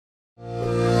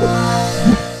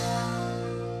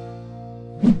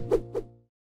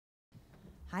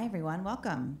Hi, everyone.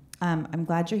 Welcome. I'm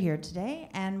glad you're here today,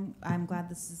 and I'm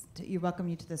glad you welcome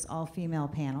you to this all-female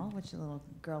panel, which a little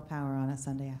girl power on a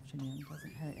Sunday afternoon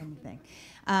doesn't hurt anything.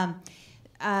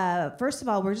 First of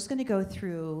all, we're just going to go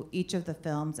through each of the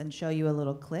films and show you a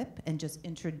little clip and just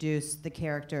introduce the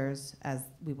characters as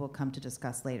we will come to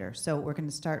discuss later. So we're going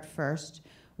to start first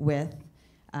with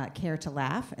Care to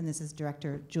Laugh, and this is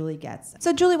director Julie Getz.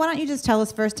 So Julie, why don't you just tell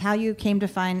us first how you came to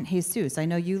find Jesus? I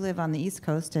know you live on the East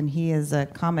Coast, and he is a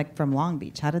comic from Long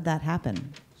Beach. How did that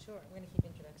happen? Sure, we're going to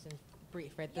keep introductions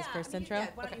brief, right? This first intro? Yeah,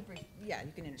 why don't you brief? Yeah,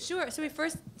 you can introduce. Sure, so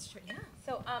first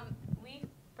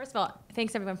of all,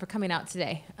 thanks everyone for coming out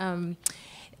today.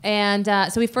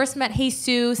 So we first met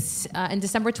Jesus in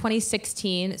December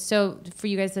 2016. So for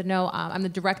you guys to know, I'm the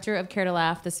director of Care to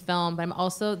Laugh, this film, but I'm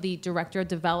also the director of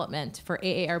development for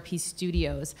AARP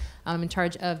Studios. I'm in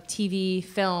charge of TV,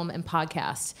 film, and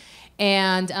podcasts.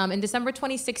 And in December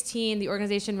 2016, the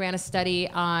organization ran a study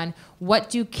on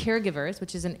what do caregivers,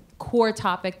 which is a core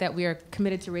topic that we are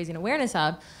committed to raising awareness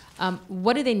of,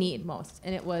 what do they need most?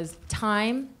 And it was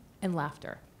time and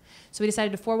laughter. So we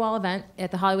decided a 4-wall event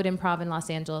at the Hollywood Improv in Los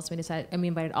Angeles. We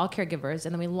invited all caregivers,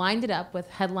 and then we lined it up with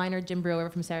headliner Jim Brewer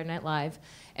from Saturday Night Live,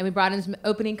 and we brought in some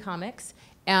opening comics,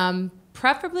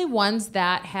 preferably ones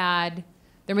that had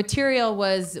their material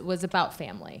was about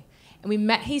family. And we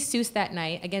met Jesus that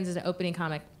night, again, as an opening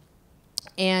comic,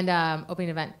 and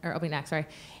opening act, sorry.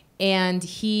 And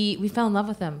we fell in love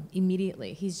with him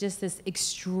immediately. He's just this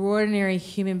extraordinary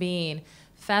human being.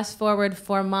 Fast forward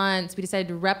 4 months, we decided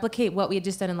to replicate what we had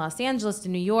just done in Los Angeles to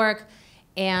New York,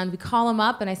 and we call him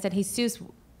up, and I said, Jesus,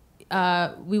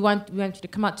 we want you to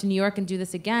come out to New York and do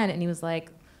this again. And he was like,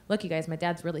 look, you guys, my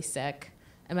dad's really sick.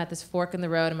 I'm at this fork in the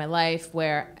road in my life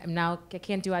where I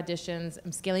can't do auditions.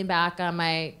 I'm scaling back on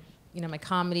my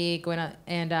comedy, going on,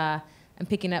 and I'm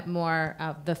picking up more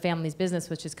of the family's business,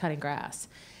 which is cutting grass.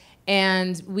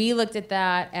 And we looked at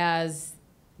that as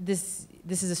this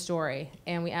is a story,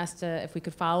 and we asked if we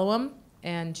could follow him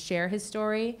and share his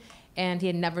story, and he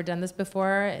had never done this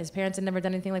before. His parents had never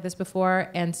done anything like this before,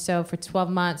 and so for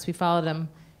 12 months we followed him,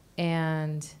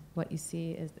 and what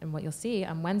you'll see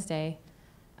on Wednesday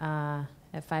at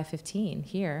 5:15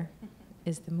 here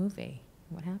is the movie.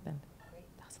 What happened?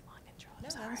 That was a long intro. I'm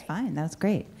sorry. That was fine. That was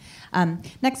great.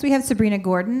 Next, we have Sabrina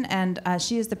Gordon, and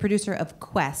she is the producer of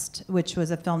Quest, which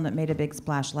was a film that made a big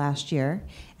splash last year.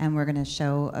 And we're going to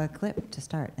show a clip to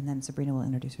start, and then Sabrina will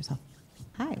introduce herself.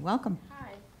 Hi, welcome.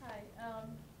 Hi.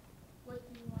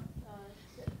 What do you want?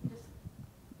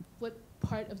 What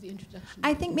part of the introduction?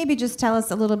 I think maybe just tell us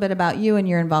a little bit about you and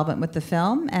your involvement with the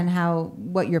film, and how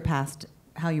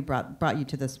you brought you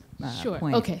to this sure.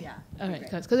 point. Okay. Yeah. All right.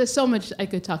 Because there's so much I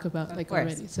could talk about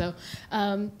already. So,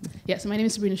 so my name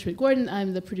is Sabrina Schmidt Gordon.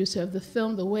 I'm the producer of the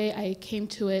film. The way I came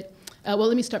to it,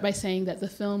 let me start by saying that the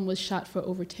film was shot for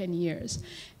over 10 years.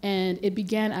 And it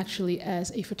began actually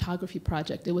as a photography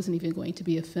project. It wasn't even going to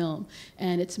be a film.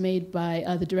 And it's made by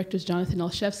the director's Jonathan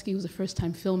Olszewski, who's a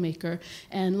first-time filmmaker.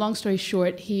 And long story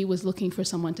short, he was looking for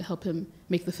someone to help him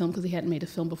make the film because he hadn't made a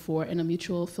film before. And a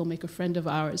mutual filmmaker friend of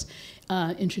ours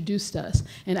introduced us.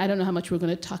 And I don't know how much we're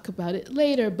going to talk about it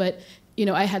later, but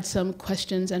I had some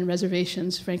questions and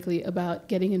reservations, frankly, about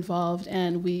getting involved.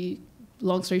 And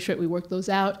long story short, we worked those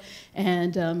out,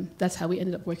 and that's how we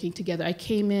ended up working together. I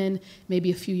came in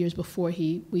maybe a few years before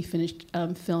we finished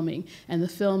filming, and the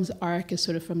film's arc is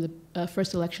sort of from the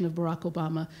first election of Barack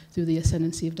Obama through the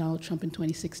ascendancy of Donald Trump in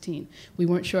 2016. We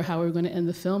weren't sure how we were going to end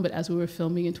the film, but as we were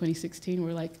filming in 2016,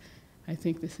 we're like, I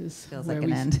think this is feels where like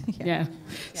an end. Yeah.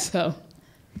 So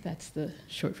that's the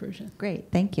short version.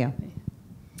 Great, thank you.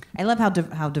 I love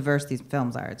how diverse these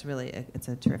films are. It's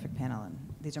a terrific panel, and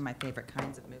these are my favorite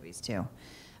kinds of movies too.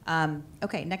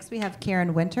 Okay, next we have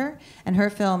Karen Winter, and her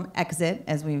film Exit,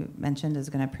 as we mentioned, is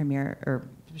going to premiere or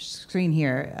screen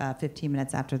here 15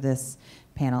 minutes after this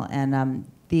panel. And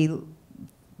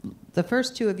the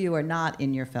first two of you are not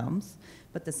in your films,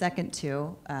 but the second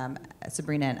two,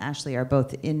 Sabrina and Ashley, have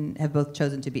both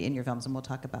chosen to be in your films, and we'll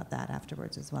talk about that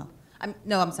afterwards as well.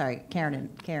 I'm sorry, Karen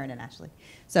and Ashley.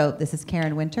 So this is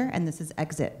Karen Winter, and this is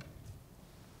Exit.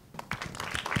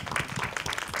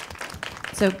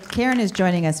 So Karen is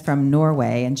joining us from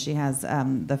Norway, and she has,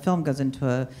 the film goes into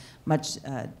a much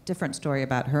different story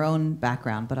about her own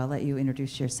background, but I'll let you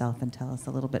introduce yourself and tell us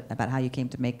a little bit about how you came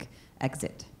to make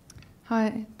Exit.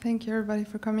 Hi, thank you everybody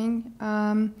for coming.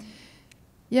 I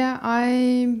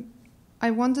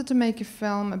wanted to make a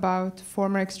film about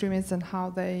former extremists and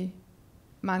how they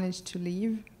managed to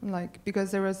leave,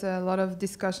 because there was a lot of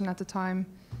discussion at the time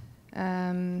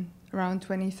around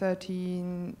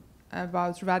 2013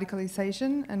 about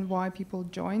radicalization and why people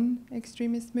join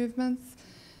extremist movements.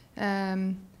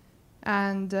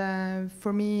 And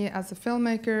for me, as a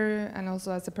filmmaker and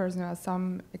also as a person who has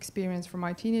some experience from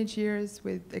my teenage years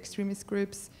with extremist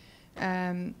groups,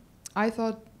 I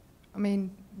thought, I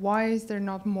mean, why is there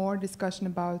not more discussion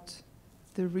about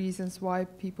the reasons why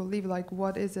people leave? Like,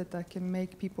 what is it that can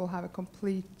make people have a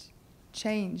complete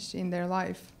change in their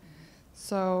life?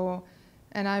 So,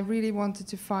 and I really wanted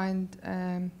to find,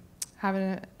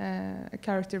 having a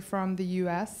character from the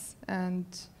US, and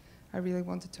I really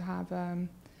wanted to have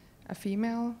a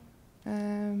female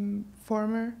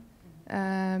former,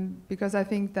 because I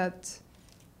think that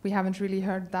we haven't really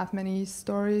heard that many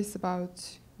stories about,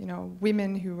 you know,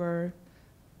 women who were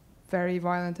very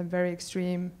violent and very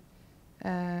extreme,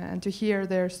 and to hear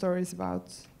their stories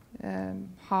about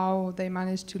how they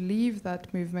managed to leave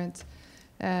that movement.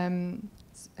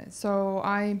 So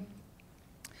I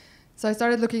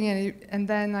started looking at it, and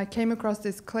then I came across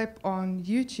this clip on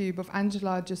YouTube of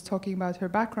Angela just talking about her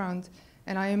background,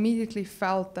 and I immediately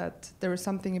felt that there was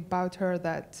something about her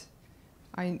that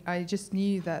I just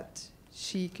knew that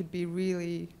she could be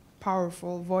really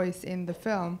powerful voice in the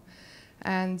film.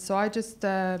 And so I just,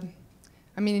 I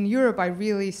mean, in Europe, I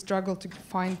really struggled to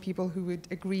find people who would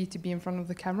agree to be in front of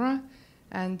the camera.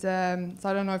 And so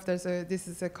I don't know if this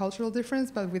is a cultural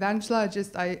difference, but with Angela,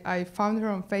 I found her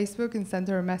on Facebook and sent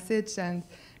her a message and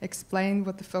explained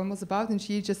what the film was about, and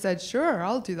she just said, "Sure,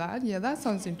 I'll do that. Yeah, that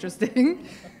sounds interesting."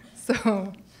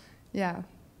 So, yeah,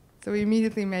 so we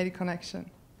immediately made a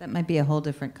connection. That might be a whole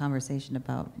different conversation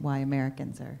about why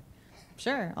Americans are.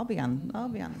 Sure, I'll be on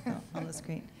the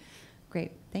screen.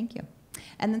 Great, thank you.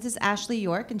 And this is Ashley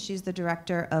York, and she's the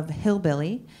director of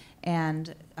Hillbilly.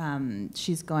 And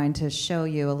she's going to show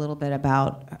you a little bit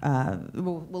about,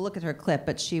 we'll look at her clip,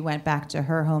 but she went back to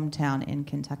her hometown in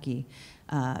Kentucky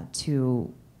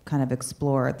to kind of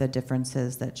explore the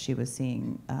differences that she was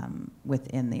seeing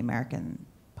within the American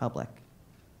public.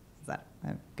 Is that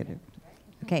good?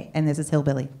 Okay, and this is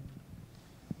Hillbilly.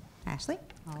 Ashley?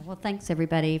 Oh, well, thanks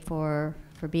everybody for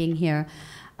being here.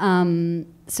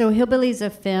 So Hillbilly is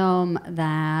a film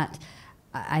that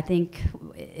I think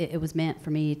it was meant for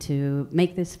me to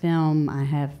make this film. I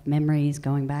have memories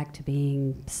going back to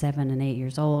being 7 and 8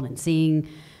 years old and seeing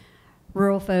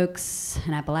rural folks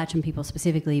and Appalachian people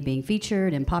specifically being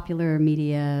featured in popular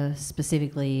media,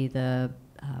 specifically the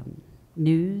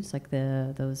news, like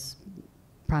those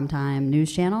primetime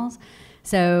news channels.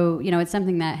 So, you know, it's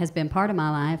something that has been part of my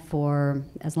life for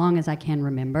as long as I can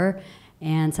remember,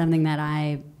 and something that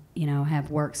I, you know,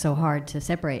 have worked so hard to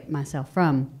separate myself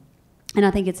from. And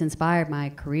I think it's inspired my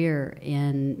career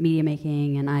in media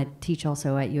making, and I teach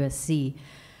also at USC.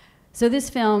 So this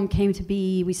film came to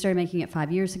be, we started making it 5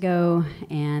 years ago,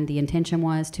 and the intention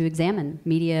was to examine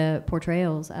media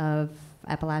portrayals of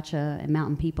Appalachia and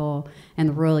mountain people and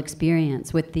the rural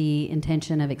experience with the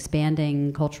intention of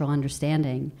expanding cultural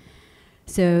understanding.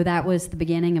 So that was the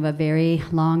beginning of a very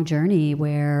long journey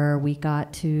where we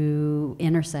got to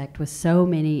intersect with so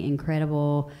many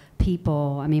incredible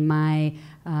people. I mean, my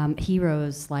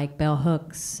heroes like Bell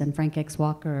Hooks and Frank X.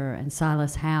 Walker and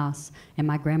Silas House and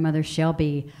my grandmother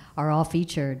Shelby are all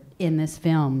featured in this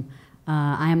film.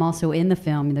 I am also in the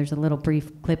film. There's a little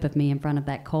brief clip of me in front of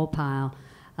that coal pile,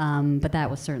 but that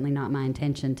was certainly not my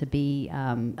intention to be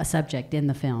a subject in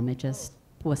the film. It just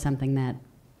was something that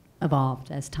evolved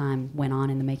as time went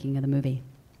on in the making of the movie.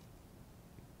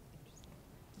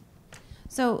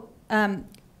 So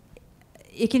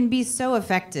it can be so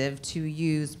effective to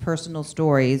use personal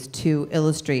stories to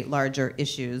illustrate larger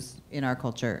issues in our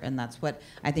culture, and that's what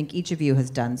I think each of you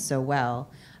has done so well.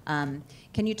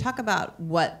 Can you talk about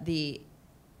what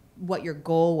your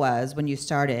goal was when you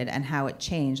started and how it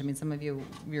changed? I mean, some of you,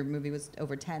 your movie was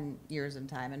over 10 years of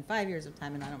time and 5 years of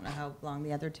time, and I don't know how long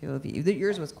the other two of you.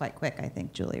 Yours was quite quick, I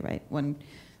think, Julie, right? One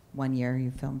year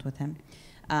you filmed with him.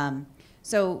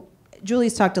 So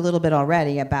Julie's talked a little bit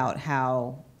already about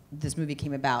how this movie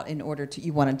came about in order to,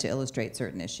 you wanted to illustrate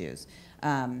certain issues.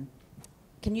 Can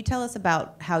you tell us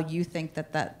about how you think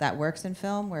that works in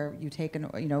film, where you take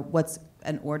what's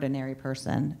an ordinary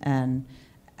person and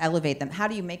elevate them? How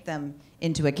do you make them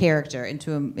into a character,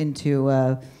 into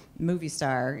a movie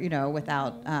star,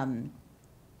 without,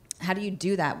 how do you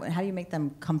do that? How do you make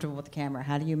them comfortable with the camera?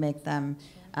 How do you make them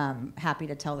happy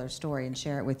to tell their story and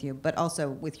share it with you, but also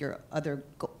with your other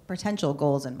potential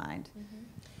goals in mind? Mm-hmm.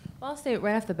 Well, I'll say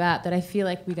right off the bat that I feel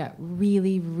like we got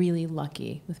really, really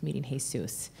lucky with meeting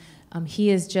Jesus.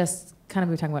 He is just, kind of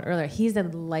we were talking about earlier, he's a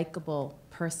likable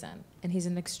person, and he's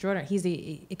an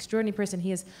extraordinary person.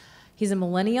 He's a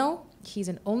millennial, he's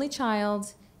an only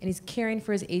child, and he's caring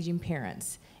for his aging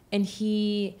parents. And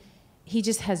he he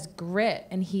just has grit,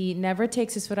 and he never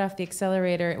takes his foot off the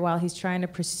accelerator while he's trying to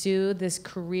pursue this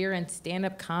career in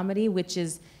stand-up comedy, which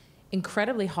is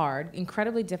incredibly hard,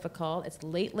 incredibly difficult. It's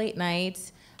late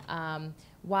nights,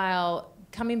 while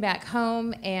coming back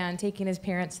home and taking his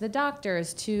parents to the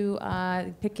doctors, to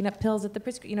picking up pills at the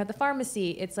the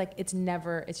pharmacy. It's like it's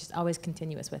just always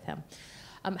continuous with him.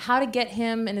 How to get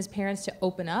him and his parents to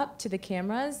open up to the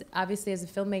cameras? Obviously, as a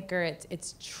filmmaker,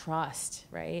 it's trust,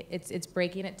 right? It's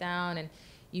breaking it down, and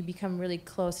you become really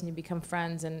close, and you become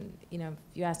friends. And if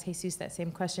you ask Jesus that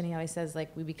same question, he always says, like,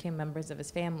 we became members of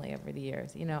his family over the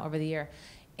years, over the year.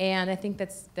 And I think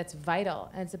that's vital.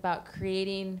 And it's about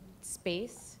creating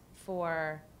space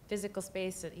for physical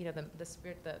space, the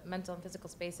spirit, the mental and physical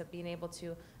space of being able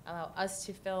to allow us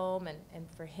to film, and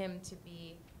for him to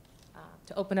be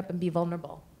to open up and be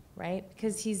vulnerable, right?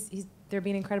 Because they're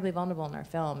being incredibly vulnerable in our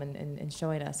film and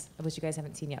showing us, which you guys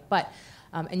haven't seen yet. But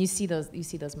and you see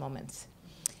those moments.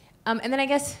 And then I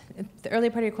guess the earlier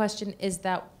part of your question is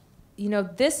that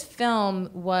this film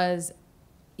was,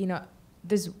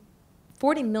 there's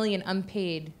 40 million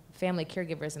unpaid family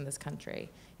caregivers in this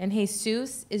country, and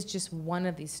Jesus is just one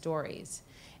of these stories.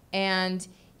 And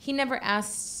he never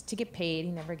asks to get paid. He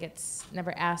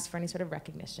never asks for any sort of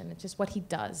recognition. It's just what he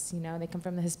does. They come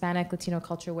from the Hispanic Latino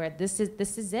culture where this is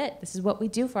it. This is what we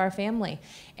do for our family,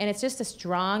 and it's just a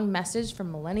strong message for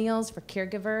millennials, for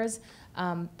caregivers,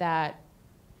 that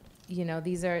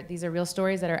these are real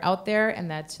stories that are out there, and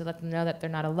that to let them know that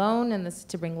they're not alone, and this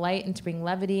to bring light and to bring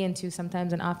levity into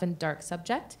sometimes an often dark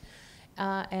subject,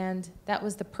 and that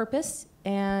was the purpose.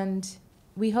 And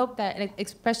we hope that,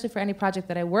 especially for any project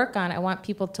that I work on, I want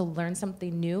people to learn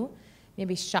something new,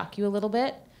 maybe shock you a little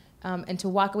bit, and to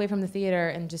walk away from the theater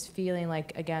and just feeling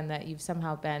like, again, that you've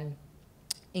somehow been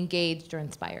engaged or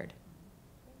inspired.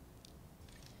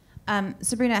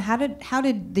 Sabrina, how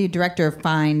did the director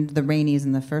find the Rainies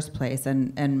in the first place,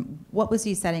 and what was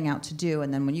he setting out to do?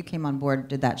 And then when you came on board,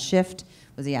 did that shift?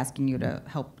 Was he asking you to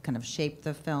help kind of shape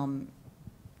the film?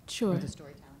 Sure. Or the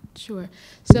storytelling? Sure.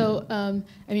 So,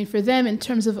 for them, in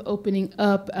terms of opening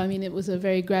up, it was a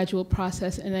very gradual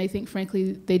process, and I think,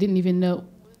 frankly, they didn't even know.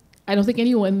 I don't think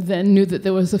anyone then knew that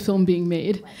there was a film being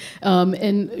made.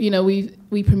 And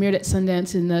we premiered at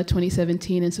Sundance in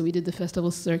 2017, and so we did the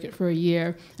festival circuit for a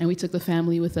year, and we took the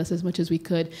family with us as much as we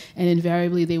could. And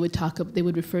invariably, they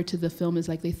would refer to the film as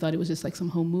like they thought it was just like some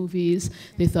home movies.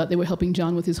 They thought they were helping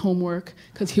John with his homework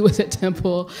because he was at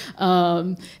Temple,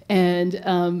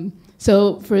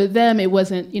 so for them, it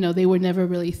wasn't, they were never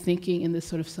really thinking in this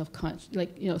sort of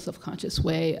self-conscious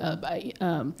way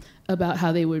about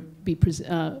how they would be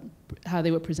how they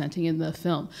were presenting in the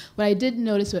film. What I did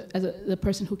notice as the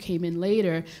person who came in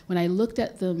later, when I looked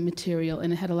at the material,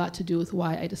 and it had a lot to do with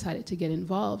why I decided to get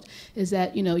involved, is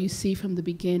that you see from the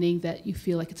beginning that you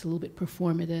feel like it's a little bit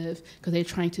performative because they're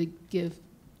trying to give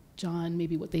John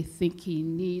maybe what they think he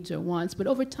needs or wants. But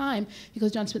over time,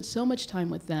 because John spent so much time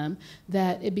with them,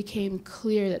 that it became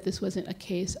clear that this wasn't a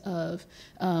case of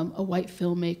a white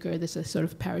filmmaker that's a sort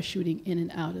of parachuting in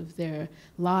and out of their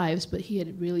lives, but he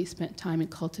had really spent time and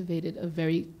cultivated a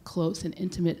very close and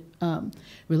intimate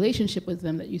relationship with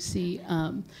them that you see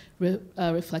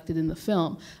reflected in the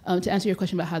film. To answer your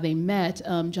question about how they met,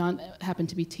 John happened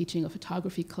to be teaching a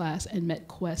photography class and met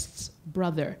Quest's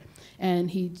brother.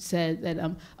 And he said that,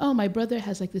 my brother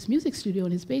has like this music studio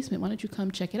in his basement. Why don't you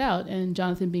come check it out? And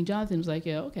Jonathan, being Jonathan, was like,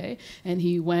 yeah, okay. And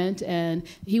he went, and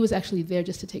he was actually there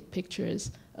just to take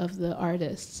pictures of the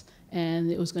artists.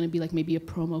 And it was going to be like maybe a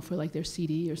promo for like their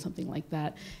CD or something like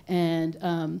that.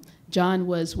 And John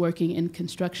was working in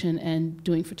construction and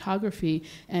doing photography,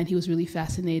 and he was really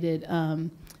fascinated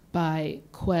by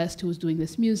Quest, who was doing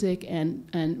this music and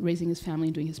raising his family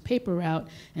and doing his paper route.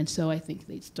 And so I think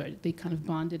they kind of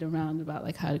bonded around about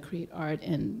like how to create art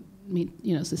and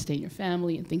sustain your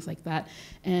family and things like that.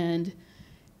 And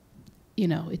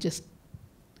it just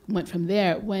went from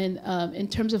there. When, in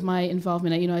terms of my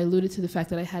involvement, I alluded to the fact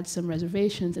that I had some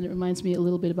reservations, and it reminds me a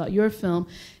little bit about your film,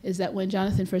 is that when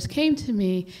Jonathan first came to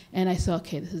me and I saw,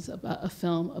 okay, this is about a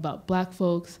film about black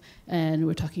folks, and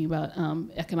we're talking about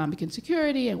economic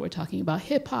insecurity, and we're talking about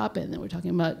hip hop, and then we're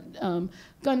talking about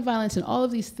gun violence and all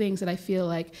of these things that I feel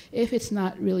like if it's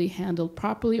not really handled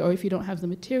properly, or if you don't have the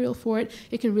material for it,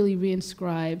 it can really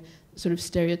reinscribe sort of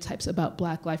stereotypes about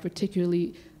black life,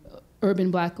 particularly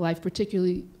urban black life,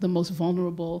 particularly the most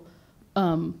vulnerable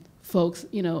folks,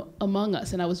 among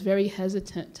us. And I was very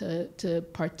hesitant to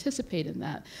participate in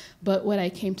that. But what I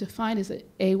came to find is that,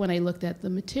 when I looked at the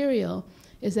material,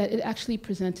 is that it actually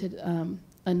presented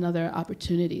another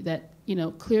opportunity that,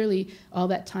 clearly all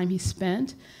that time he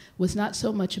spent was not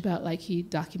so much about like he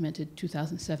documented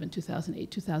 2007,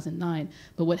 2008, 2009,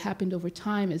 but what happened over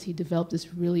time is he developed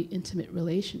this really intimate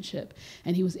relationship,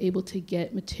 and he was able to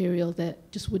get material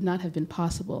that just would not have been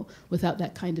possible without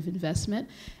that kind of investment.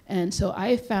 And so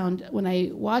I found, when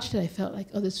I watched it, I felt like,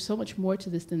 oh, there's so much more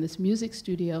to this than this music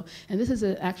studio, and this is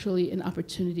actually an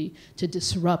opportunity to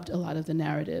disrupt a lot of the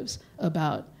narratives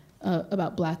about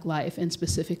Black life, and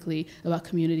specifically about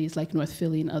communities like North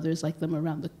Philly and others like them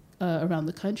around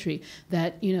the country.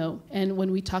 That, you know, and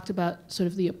when we talked about sort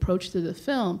of the approach to the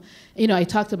film, you know, I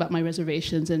talked about my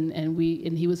reservations, and we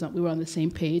were on the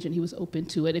same page, and he was open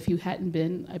to it. If he hadn't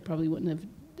been, I probably wouldn't have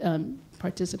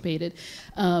participated.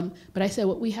 But I said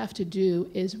what we have to do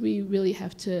is we really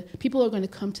have to, people are going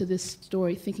to come to this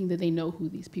story thinking that they know who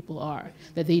these people are,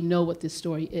 that they know what this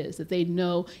story is, that they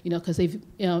know, you know, because they've,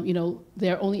 you know,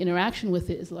 their only interaction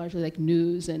with it is largely like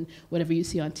news and whatever you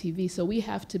see on TV. So we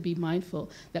have to be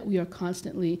mindful that we are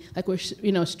constantly, like we're,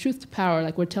 you know, it's truth to power,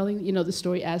 like we're telling, you know, the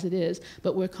story as it is,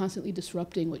 but we're constantly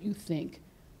disrupting what you think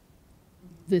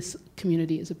this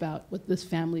community is about, what this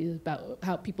family is about,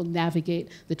 how people navigate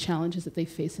the challenges that they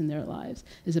face in their lives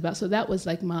is about. So that was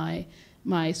like my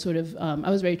sort of, I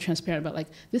was very transparent about like,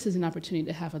 this is an opportunity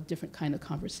to have a different kind of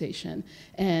conversation,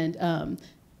 and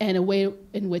a way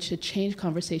in which to change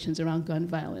conversations around gun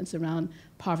violence, around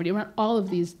poverty, around all of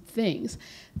these things.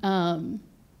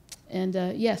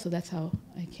 Yeah, so that's how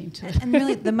I came to it. And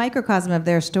really, the microcosm of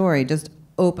their story just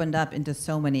opened up into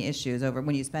so many issues. Over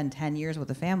when you spend 10 years with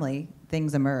a family,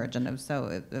 things emerge, and it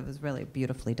was really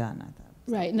beautifully done, I thought.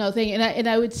 Right. No, thank you. And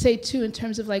I would say too, in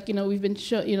terms of like, you know, we've been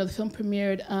you know, the film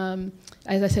premiered,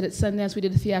 as I said, at Sundance. We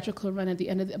did a theatrical run at the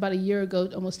end of about a year ago,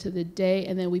 almost to the day,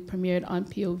 and then we premiered on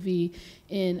POV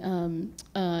in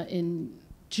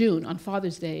June on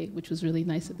Father's Day, which was really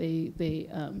nice that they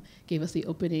gave us the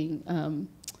opening.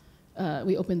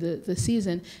 We opened the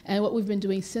season, and what we've been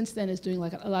doing since then is doing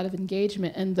like a lot of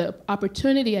engagement, and the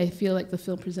opportunity I feel like the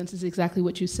film presents is exactly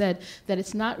what you said, that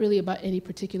it's not really about any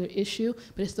particular issue,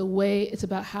 but it's the way, it's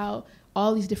about how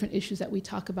all these different issues that we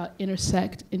talk about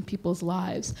intersect in people's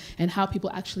lives and how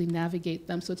people actually navigate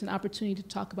them. So it's an opportunity to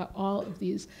talk about all of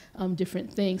these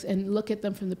different things and look at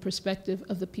them from the perspective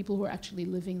of the people who are actually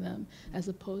living them, as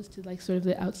opposed to like sort of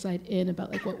the outside in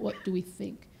about like what do we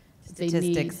think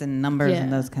Statistics and numbers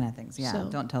and those kind of things. Yeah, so,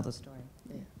 don't tell the story.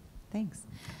 Yeah. Thanks.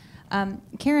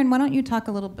 Karen, why don't you tell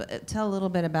a little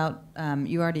bit about,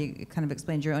 you already kind of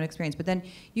explained your own experience, but then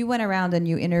you went around and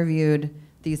you interviewed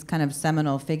these kind of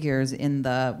seminal figures in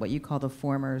the, what you call the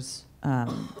formers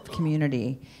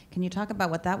community. Can you talk about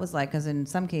what that was like? Because in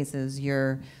some cases,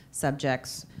 your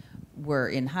subjects were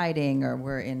in hiding or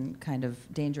were in kind of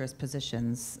dangerous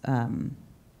positions. Can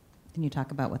you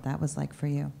talk about what that was like for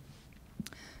you?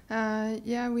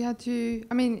 Yeah, we had to,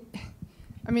 I mean,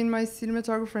 my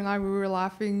cinematographer and I, we were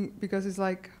laughing because it's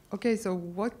like, okay, so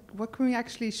what can we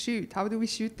actually shoot? How do we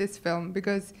shoot this film?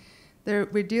 Because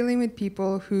we're dealing with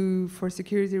people who, for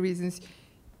security reasons,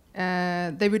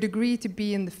 they would agree to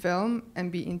be in the film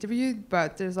and be interviewed,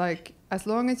 but there's like, as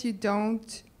long as you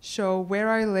don't show where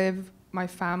I live, my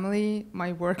family,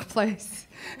 my workplace,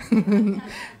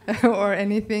 or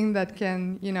anything that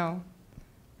can, you know,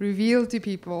 reveal to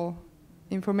people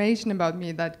information about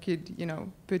me that could, you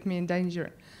know, put me in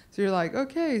danger. So you're like,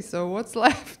 okay, so what's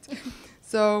left?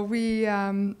 So we,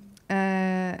 and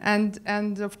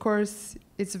of course,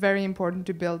 it's very important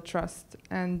to build trust.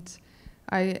 And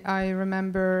I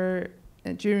remember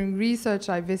during research,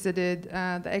 I visited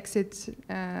the Exit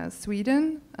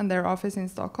Sweden and their office in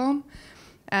Stockholm.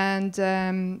 And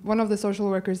one of the social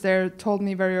workers there told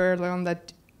me very early on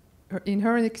that in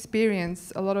her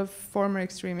experience, a lot of former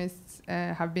extremists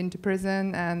have been to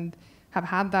prison and have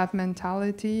had that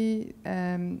mentality,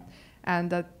 and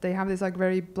that they have this like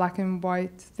very black and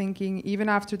white thinking even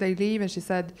after they leave. And she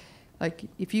said, like,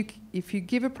 if you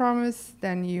give a promise,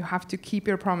 then you have to keep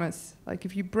your promise. Like,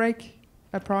 if you break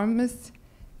a promise,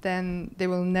 then they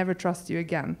will never trust you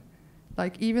again.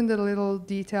 Like, even the little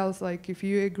details, like if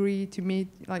you agree to meet,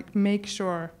 like make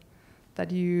sure that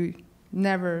you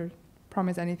never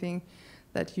promise anything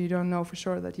that you don't know for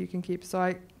sure that you can keep.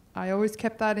 So I always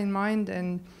kept that in mind,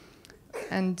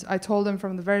 and I told them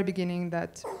from the very beginning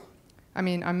that, I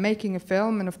mean, I'm making a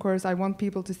film, and of course I want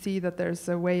people to see that there's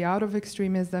a way out of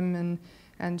extremism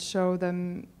and show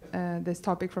them this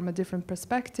topic from a different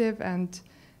perspective, and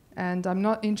I'm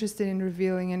not interested in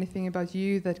revealing anything about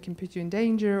you that can put you in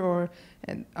danger,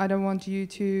 and I don't want you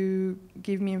to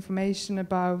give me information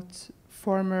about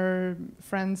former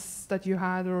friends that you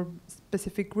had or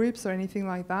specific groups or anything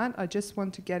like that. I just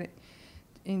want to get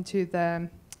into the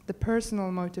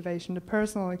personal motivation, the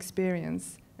personal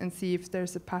experience, and see if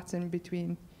there's a pattern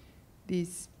between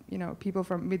these, you know, people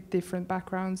with different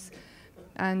backgrounds.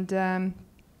 And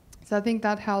so I think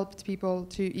that helped people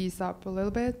to ease up a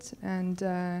little bit.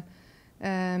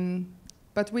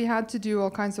 But we had to do all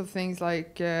kinds of things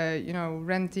like, you know,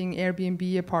 renting Airbnb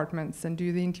apartments and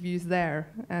do the interviews there.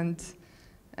 And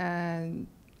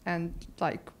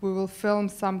like, we will film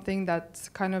something that's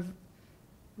kind of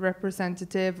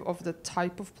representative of the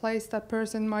type of place that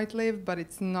person might live, but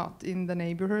it's not in the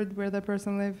neighborhood where that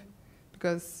person live,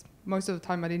 because most of the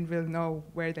time I didn't really know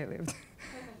where they lived.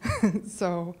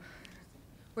 So,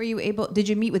 were you able? Did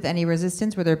you meet with any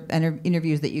resistance? Were there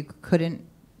interviews that you couldn't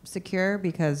secure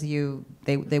because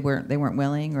they weren't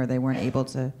willing, or they weren't able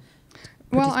to?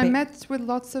 Well, I met with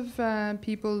lots of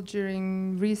people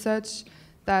during research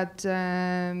that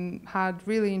had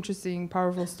really interesting,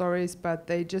 powerful stories, but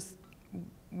they just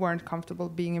weren't comfortable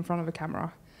being in front of a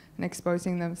camera and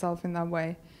exposing themselves in that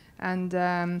way. And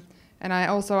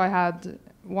I had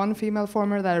one female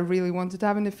performer that I really wanted to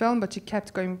have in the film, but she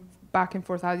kept going back and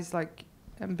forth. I had this like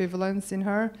ambivalence in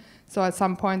her. So at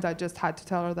some point I just had to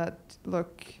tell her that,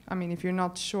 look, I mean, if you're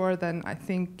not sure, then I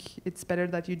think it's better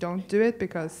that you don't do it,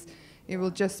 because it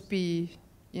will just be,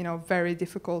 you know, very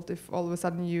difficult if all of a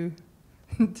sudden you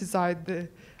decide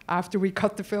after we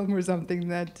cut the film or something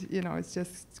that, you know, it's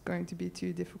just going to be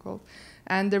too difficult.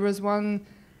 And there was one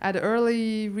at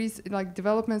early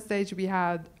development stage. We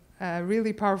had a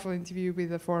really powerful interview with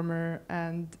the former,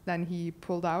 and then he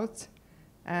pulled out.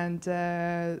 And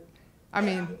I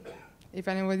mean,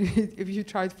 if you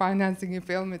tried financing a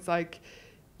film, it's like,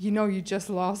 you know, you just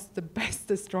lost the best,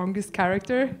 the strongest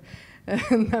character.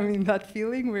 And I mean, that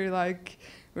feeling, we're like,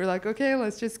 okay,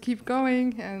 let's just keep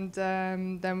going. And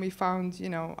then we found, you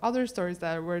know, other stories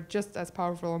that were just as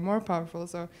powerful or more powerful.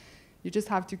 So you just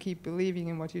have to keep believing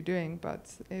in what you're doing. But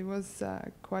it was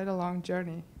quite a long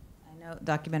journey. I know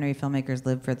documentary filmmakers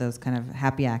live for those kind of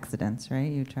happy accidents, right?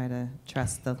 You try to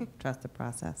trust the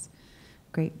process.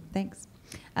 Great, thanks.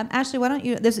 Ashley, why don't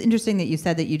you? This is interesting that you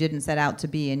said that you didn't set out to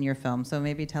be in your film. So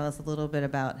maybe tell us a little bit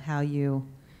about how you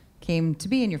came to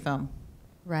be in your film.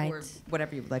 Right. Or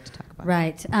whatever you would like to talk about.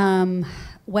 Right.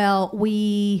 Well,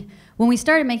 when we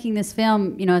started making this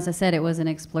film, you know, as I said, it was an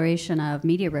exploration of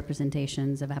media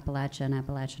representations of Appalachia and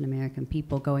Appalachian American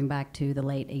people going back to the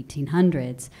late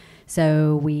 1800s.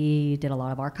 So we did a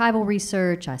lot of archival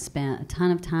research. I spent a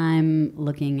ton of time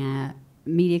looking at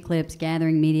media clips,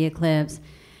 gathering media clips.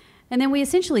 And then we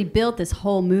essentially built this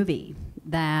whole movie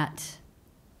that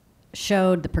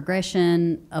showed the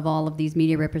progression of all of these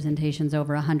media representations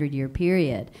over a 100-year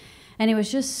period. And it was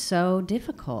just so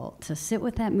difficult to sit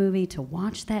with that movie, to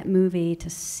watch that movie, to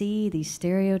see these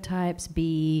stereotypes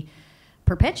be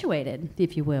perpetuated,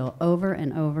 if you will, over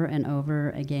and over and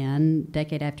over again,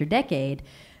 decade after decade.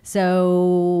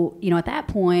 So, you know, at that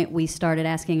point, we started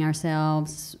asking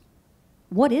ourselves,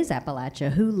 what is Appalachia?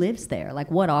 Who lives there?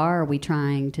 Like, what are we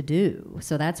trying to do?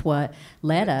 So that's what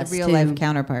led us to... The real-life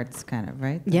counterparts, kind of,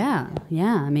 right? Yeah.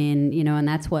 I mean, you know, and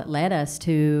that's what led us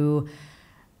to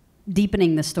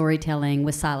deepening the storytelling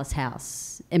with Silas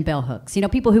House and Bell Hooks. You know,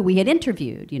 people who we had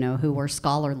interviewed, you know, who were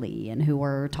scholarly and who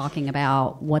were talking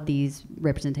about what these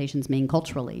representations mean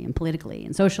culturally and politically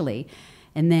and socially.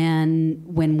 And then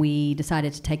when we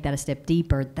decided to take that a step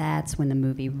deeper, that's when the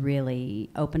movie really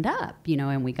opened up, you know,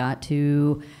 and we got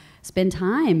to spend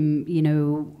time, you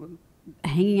know,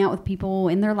 hanging out with people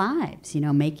in their lives, you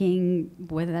know, making,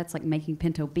 whether that's like making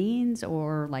pinto beans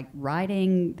or like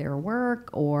writing their work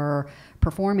or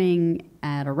performing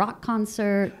at a rock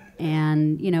concert.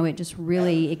 And, you know, it just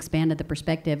really expanded the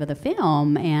perspective of the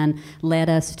film and led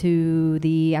us to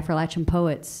the Afro-Latino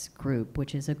Poets group,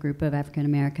 which is a group of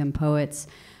African-American poets,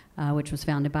 which was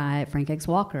founded by Frank X.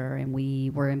 Walker, and we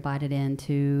were invited in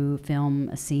to film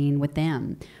a scene with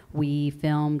them. We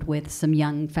filmed with some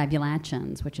young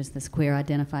Fabulachans, which is this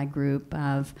queer-identified group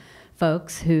of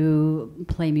folks who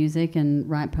play music and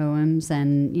write poems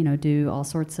and, you know, do all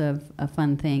sorts of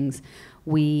fun things.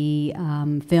 We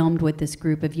filmed with this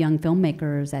group of young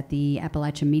filmmakers at the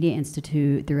Appalachian Media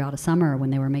Institute throughout a summer when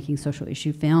they were making social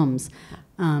issue films.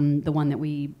 The one that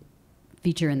we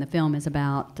feature in the film is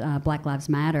about Black Lives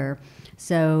Matter.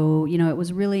 So, you know, it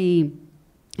was really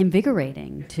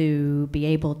invigorating to be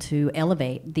able to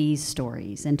elevate these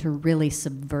stories and to really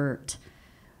subvert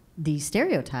these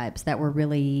stereotypes that were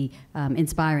really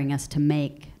inspiring us to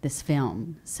make this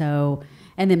film. So,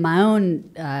 and then my own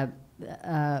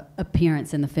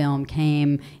appearance in the film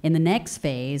came in the next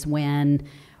phase when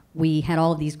we had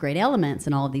all of these great elements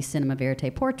and all of these cinema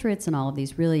verite portraits and all of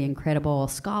these really incredible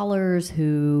scholars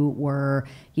who were,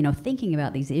 you know, thinking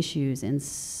about these issues in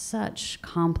such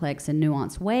complex and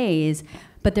nuanced ways,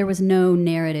 but there was no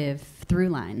narrative through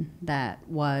line that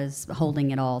was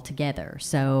holding it all together.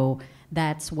 So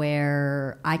that's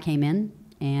where I came in.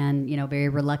 And, you know, very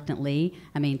reluctantly,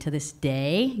 I mean, to this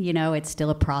day, you know, it's still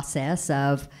a process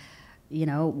of, you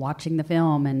know, watching the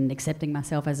film and accepting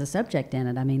myself as a subject in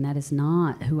it. I mean, that is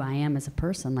not who I am as a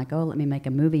person. Like, oh, let me make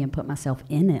a movie and put myself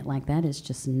in it. Like, that is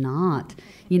just not,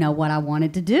 you know, what I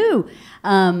wanted to do.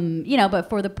 You know, but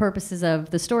for the purposes of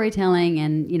the storytelling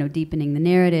and, you know, deepening the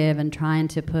narrative and trying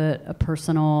to put a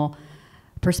personal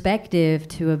perspective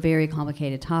to a very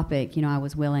complicated topic, you know, I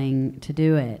was willing to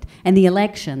do it. And the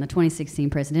election, the 2016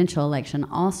 presidential election,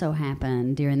 also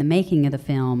happened during the making of the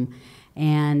film.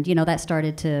 And, you know, that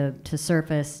started to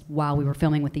surface while we were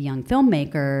filming with the young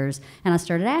filmmakers. And I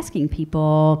started asking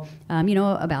people, you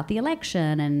know, about the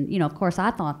election. And, you know, of course,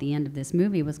 I thought the end of this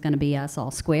movie was going to be us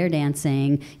all square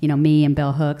dancing, you know, me and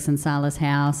Bell Hooks and Silas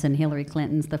House and Hillary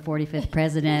Clinton's the 45th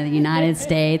president of the United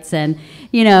States. And,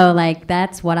 you know, like,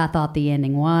 that's what I thought the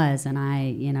ending was. And I,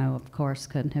 you know, of course,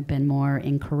 couldn't have been more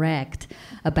incorrect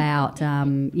about,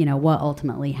 you know, what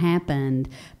ultimately happened.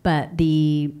 But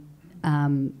the...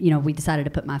 you know, we decided to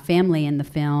put my family in the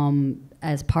film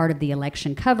as part of the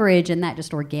election coverage, and that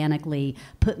just organically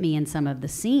put me in some of the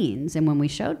scenes. And when we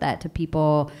showed that to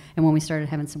people, and when we started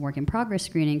having some work in progress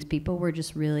screenings, people were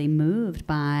just really moved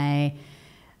by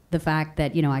the fact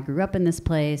that, you know, I grew up in this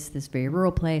place, this very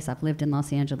rural place. I've lived in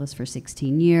Los Angeles for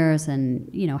 16 years and,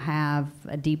 you know, have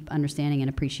a deep understanding and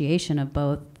appreciation of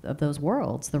both of those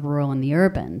worlds, the rural and the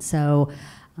urban. So,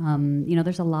 you know,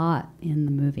 there's a lot in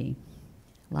the movie.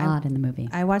 In the movie.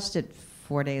 I watched it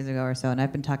 4 days ago or so, and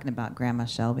I've been talking about Grandma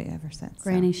Shelby ever since.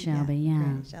 Granny Shelby, yeah.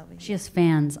 Granny Shelby. She has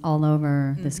fans all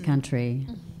over this country.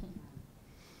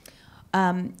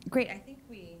 Great. I think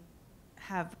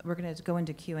we're going to go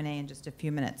into Q&A in just a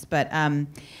few minutes, but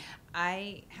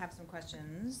I have some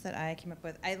questions that I came up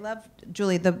with. I loved,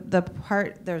 Julie, the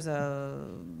part, there's a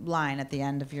line at the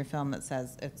end of your film that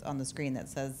says, it's on the screen, that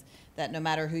says that no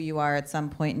matter who you are, at some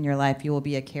point in your life, you will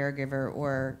be a caregiver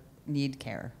or need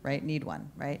care, right? Need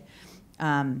one, right?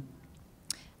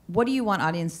 What do you want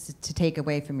audience to take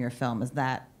away from your film? Is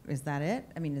that it?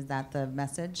 I mean, is that the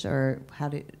message, or how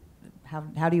do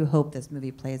you hope this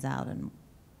movie plays out and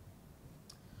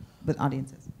with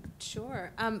audiences?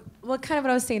 Sure. Well, kind of what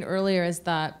I was saying earlier is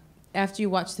that after you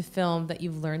watch the film, that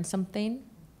you've learned something,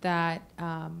 that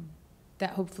that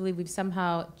hopefully we've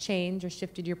somehow changed or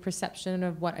shifted your perception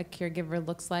of what a caregiver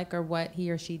looks like or what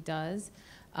he or she does.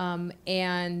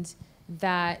 And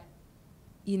that,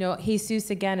 you know, Jesus,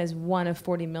 again, is one of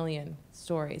 40 million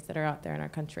stories that are out there in our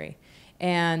country.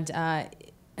 And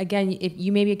again, if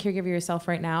you may be a caregiver yourself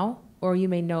right now, or you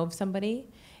may know of somebody,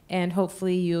 and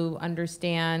hopefully you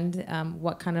understand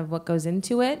what goes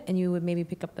into it, and you would maybe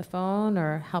pick up the phone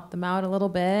or help them out a little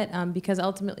bit, because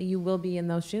ultimately you will be in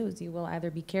those shoes. You will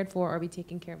either be cared for or be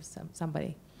taking care of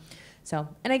somebody. So,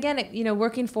 and again, you know,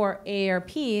 working for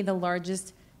AARP,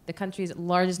 the country's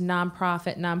largest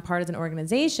nonprofit, nonpartisan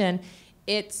organization,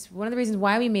 it's one of the reasons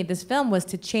why we made this film was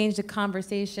to change the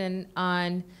conversation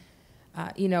on,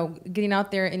 you know, getting out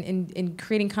there and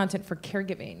creating content for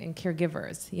caregiving and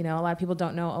caregivers. You know, a lot of people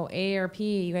don't know, oh, AARP,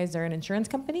 you guys are an insurance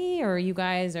company, or you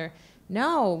guys are,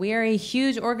 no, we are a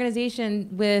huge organization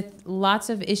with lots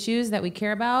of issues that we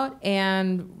care about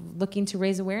and looking to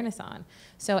raise awareness on.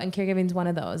 So, and caregiving is one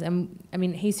of those. And I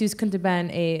mean, Jesus couldn't have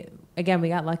been again, we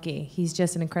got lucky. He's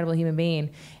just an incredible human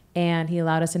being, and he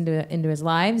allowed us into his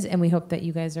lives, and we hope that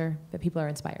that people are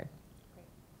inspired.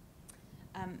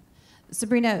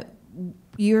 Sabrina,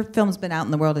 your film's been out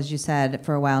in the world, as you said,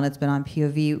 for a while, and it's been on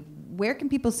POV. Where can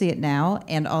people see it now?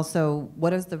 And also,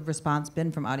 what has the response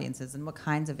been from audiences, and what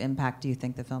kinds of impact do you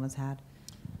think the film has had?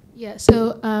 Yeah,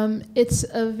 so it's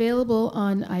available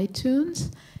on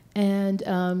iTunes. And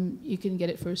you can get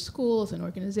it for schools and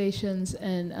organizations,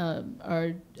 and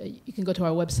you can go to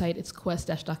our website. It's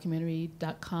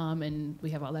quest-documentary.com, and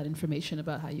we have all that information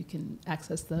about how you can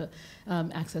access the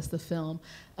film.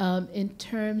 In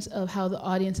terms of how the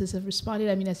audiences have responded,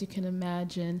 I mean, as you can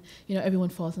imagine, you know, everyone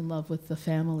falls in love with the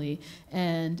family,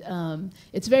 and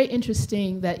it's very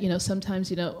interesting that, you know, sometimes,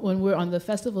 you know, when we're on the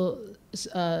festival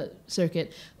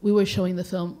circuit, we were showing the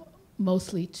film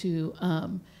mostly to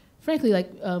frankly,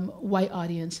 like white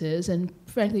audiences, and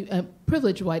frankly,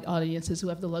 privileged white audiences who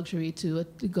have the luxury to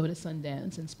go to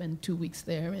Sundance and spend 2 weeks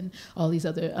there, and all these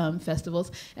other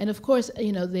festivals. And of course,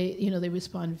 you know, they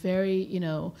respond very, you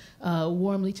know,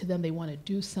 warmly to them. They want to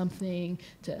do something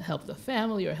to help the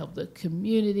family or help the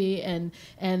community. And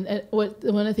one of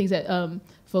the things that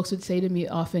folks would say to me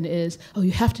often is, oh,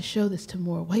 you have to show this to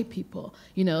more white people,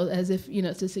 as if,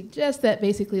 to suggest that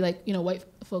basically, like, white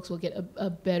folks will get a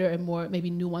better and more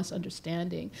maybe nuanced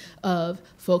understanding of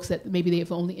folks that maybe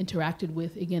they've only interacted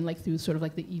with, again, like through sort of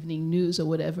like the evening news or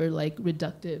whatever, like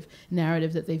reductive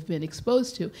narrative that they've been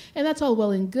exposed to. And that's all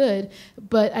well and good,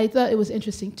 but I thought it was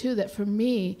interesting too that for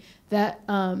me, that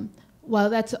while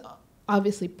that's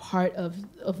obviously part of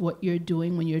what you're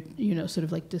doing when you're, sort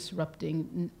of like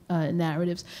disrupting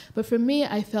narratives, but for me,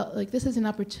 I felt like this is an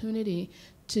opportunity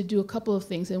to do a couple of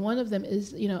things, and one of them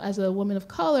is, as a woman of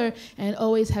color, and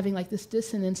always having like this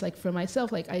dissonance, like for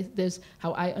myself, like there's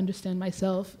how I understand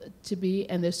myself to be,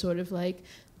 and there's sort of like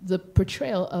the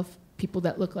portrayal of people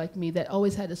that look like me that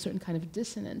always had a certain kind of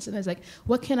dissonance, and I was like,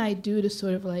 what can I do to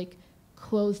sort of like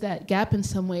close that gap in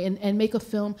some way and make a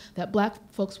film that black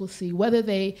folks will see, whether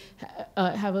they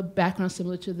have a background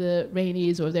similar to the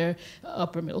Rainey's or they're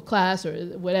upper middle class or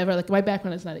whatever. Like my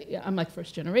background is not, I'm like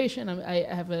first generation. I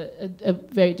have a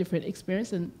very different experience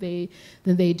than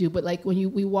they do. But like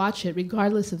when we watch it,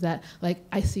 regardless of that, like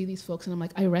I see these folks and I'm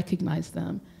like, I recognize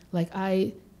them. Like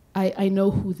I know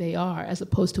who they are, as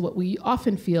opposed to what we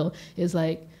often feel is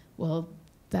like, well,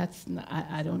 that's not,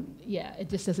 I don't, it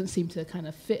just doesn't seem to kind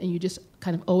of fit, and you just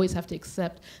kind of always have to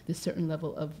accept this certain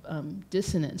level of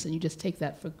dissonance, and you just take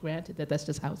that for granted that that's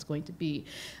just how it's going to be.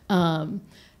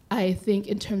 I think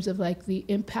in terms of like the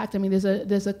impact, I mean,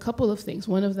 there's a couple of things.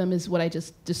 One of them is what I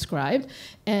just described,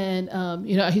 and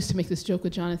I used to make this joke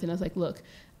with Jonathan. I was like, look,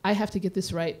 I have to get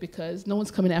this right because no one's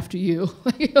coming after you.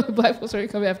 Black folks aren't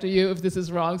coming after you if this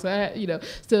is wrong. So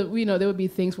there would be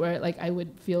things where like I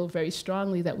would feel very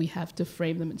strongly that we have to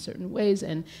frame them in certain ways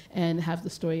and have the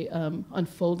story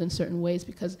unfold in certain ways,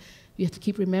 because you have to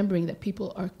keep remembering that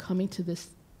people are coming to this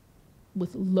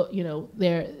with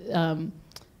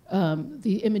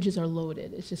the images are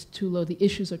loaded. It's just too low. The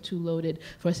issues are too loaded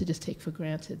for us to just take for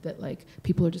granted that like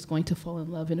people are just going to fall in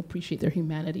love and appreciate their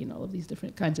humanity and all of these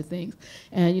different kinds of things.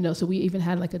 And so we even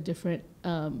had like a different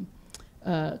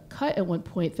cut at one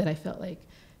point that I felt like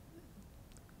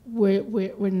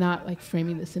we're not like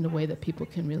framing this in a way that people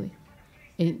can really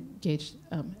engage.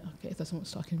 Okay, I thought someone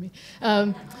was talking to me.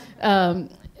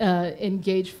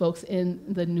 Engage folks in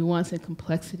the nuance and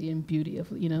complexity and beauty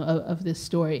of this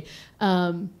story.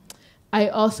 I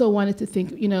also wanted to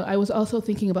think, I was also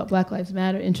thinking about Black Lives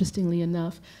Matter, interestingly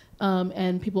enough,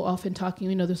 and people often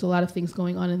talking, there's a lot of things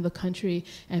going on in the country,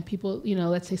 and people,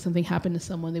 let's say something happened to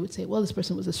someone, they would say, well, this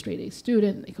person was a straight-A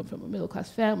student, they come from a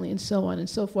middle-class family, and so on and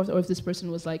so forth, or if this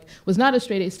person was not a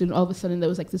straight-A student, all of a sudden there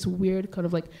was like this weird kind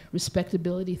of like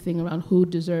respectability thing around who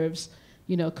deserves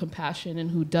compassion and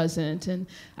who doesn't. And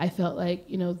I felt like,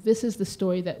 this is the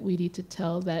story that we need to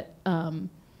tell that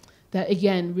that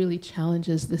again really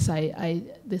challenges this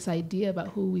idea about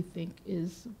who we think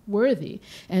is worthy.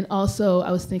 And also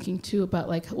I was thinking too about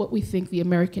like what we think the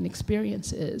American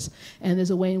experience is. And there's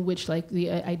a way in which like the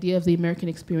idea of the American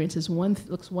experience is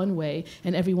looks one way,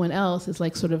 and everyone else is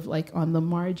like sort of like on the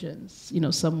margins,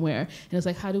 somewhere. And it's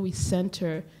like, how do we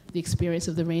center the experience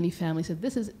of the Rainey family? So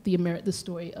this is the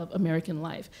story of American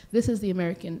life. This is the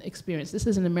American experience. This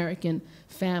is an American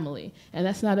family. And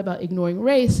that's not about ignoring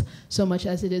race so much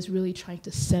as it is really trying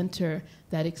to center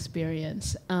that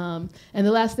experience. And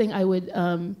the last thing I would,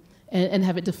 and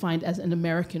have it defined as an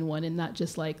American one, and not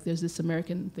just like there's this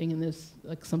American thing and there's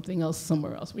like something else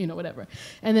somewhere else, whatever.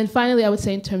 And then finally I would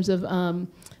say in terms of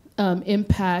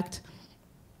impact,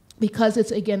 because it's,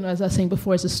 again, as I was saying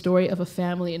before, it's a story of a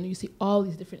family, and you see all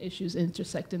these different issues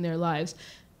intersect in their lives,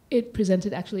 it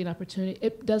presented actually an opportunity.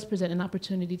 It does present an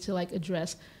opportunity to like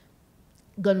address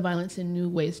gun violence in new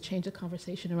ways, change the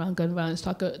conversation around gun violence,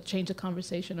 change the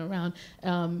conversation around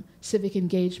civic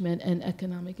engagement and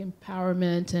economic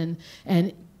empowerment,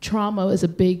 and trauma is a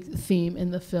big theme in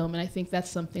the film, and I think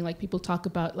that's something like people talk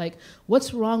about, like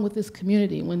what's wrong with this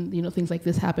community when things like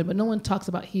this happen, but no one talks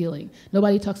about healing.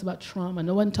 Nobody talks about trauma.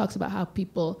 No one talks about how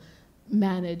people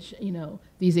manage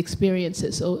these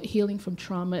experiences. So healing from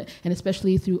trauma, and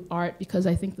especially through art, because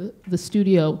I think the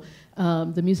studio,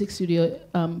 the music studio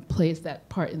plays that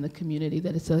part in the community,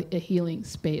 that it's a healing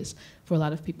space for a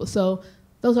lot of people. So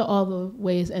those are all the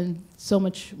ways, and so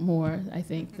much more, I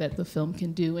think, that the film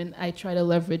can do. And I try to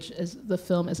leverage the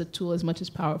film as a tool as much as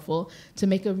powerful to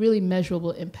make a really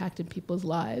measurable impact in people's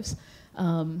lives.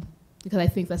 Because I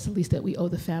think that's the least that we owe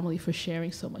the family for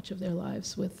sharing so much of their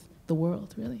lives with the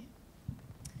world, really.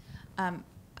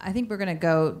 I think we're going to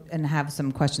go and have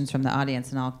some questions from the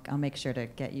audience, and I'll make sure to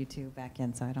get you two back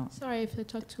in so I don't... Sorry if I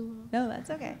talk too long. No, that's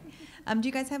okay. Do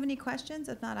you guys have any questions?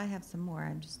 If not, I have some more.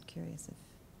 I'm just curious if...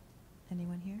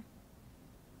 Anyone here?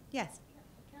 Yes.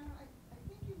 I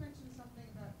think you mentioned something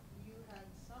about you had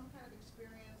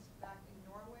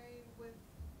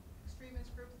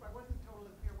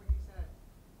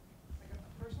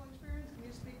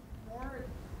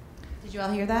Did you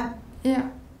all hear that? Yeah.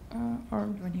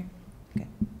 Everyone here?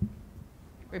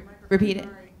 Okay. Repeat it.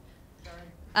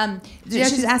 Yeah,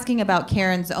 she's asking about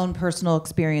Karen's own personal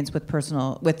experience with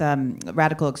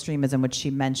radical extremism, which she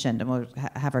mentioned, and we'll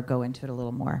have her go into it a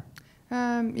little more.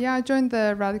 Yeah, I joined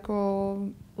the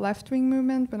radical left-wing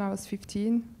movement when I was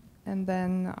 15, and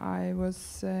then I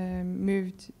was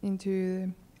moved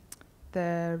into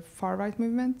the far-right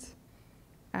movement,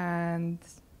 and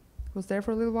was there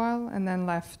for a little while, and then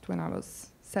left when I was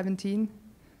 17.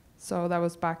 So that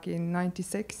was back in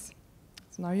 '96.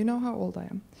 So now you know how old I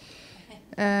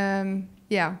am.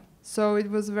 Yeah, so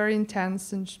it was a very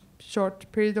intense and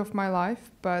short period of my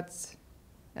life, but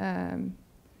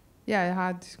yeah, it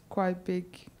had quite big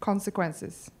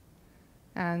consequences.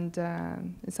 And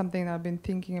it's something that I've been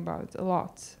thinking about a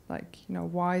lot. Like,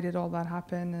 why did all that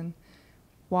happen, and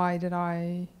why did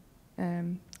I?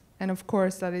 And of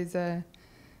course, that is a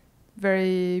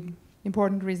very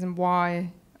important reason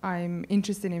why I'm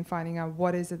interested in finding out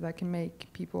what is it that can make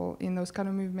people in those kind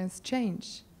of movements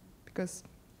change. Because,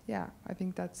 yeah, I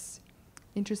think that's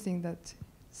interesting that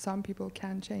some people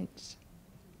can change.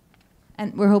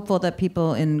 And we're hopeful that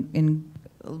people in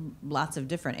lots of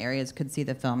different areas could see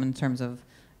the film in terms of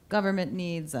government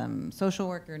needs, social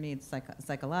worker needs,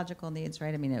 psychological needs,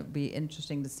 right? I mean, it would be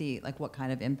interesting to see what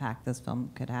kind of impact this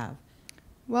film could have.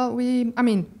 Well,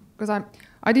 because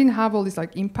I didn't have all these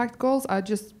impact goals. I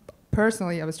just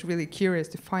personally, I was really curious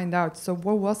to find out. So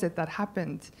what was it that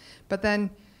happened? But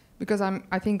then, because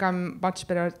I think I'm much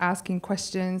better at asking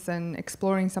questions and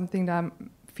exploring something that I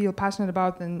feel passionate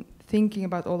about than thinking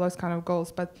about all those kind of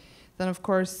goals. But then, of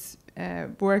course,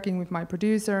 working with my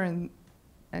producer and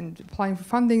applying for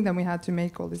funding, then we had to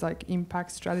make all these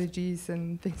impact strategies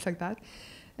and things like that.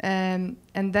 And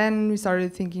then we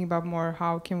started thinking about more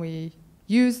how can we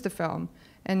use the film.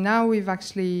 And now we've had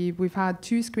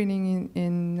 2 screenings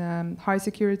in high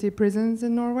security prisons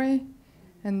in Norway,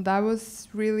 and that was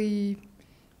really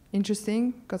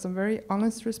interesting. Got some very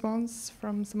honest response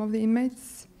from some of the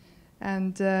inmates,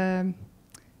 and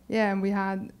yeah,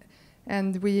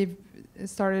 and we've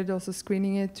started also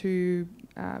screening it to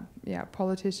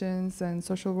politicians and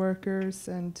social workers,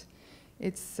 and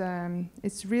it's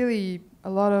really a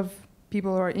lot of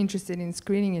people are interested in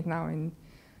screening it now,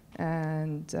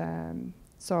 and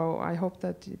so I hope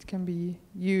that it can be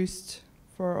used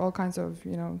for all kinds of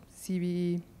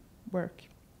CVE work.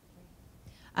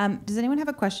 Does anyone have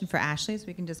a question for Ashley, so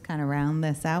we can just kind of round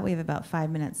this out? We have about 5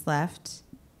 minutes left.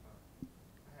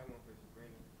 I have one for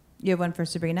Sabrina. You have one for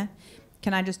Sabrina?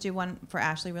 Can I just do one for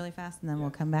Ashley really fast, and then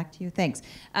we'll come back to you? Thanks.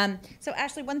 So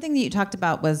Ashley, one thing that you talked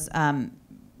about was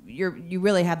you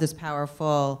really have this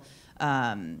powerful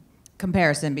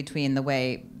comparison between the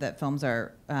way that films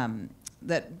are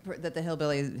that the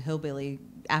hillbilly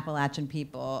Appalachian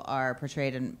people are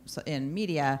portrayed in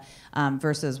media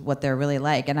versus what they're really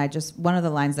like. And one of the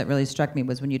lines that really struck me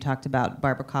was when you talked about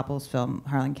Barbara Koppel's film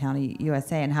Harlan County,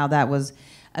 USA, and how that was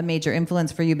a major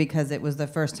influence for you because it was the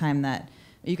first time that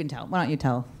you can tell. Why don't you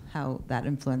tell how that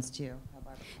influenced you?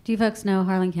 Do you folks know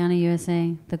Harlan County,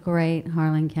 USA? The great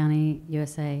Harlan County,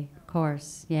 USA, of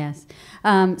course, yes.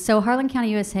 So Harlan County,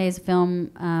 USA is a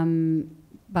film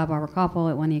by Barbara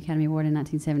Koppel. It won the Academy Award in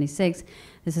 1976.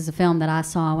 This is a film that I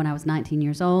saw when I was 19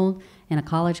 years old in a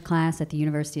college class at the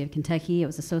University of Kentucky. It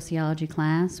was a sociology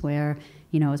class where,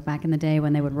 it was back in the day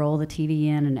when they would roll the TV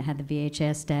in and it had the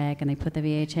VHS deck and they put the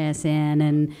VHS in.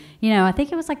 And, I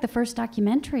think it was the first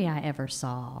documentary I ever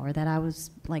saw, or that I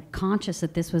was conscious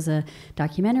that this was a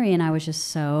documentary, and I was just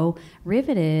so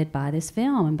riveted by this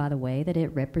film and by the way that it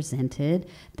represented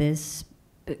this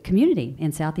community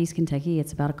in Southeast Kentucky.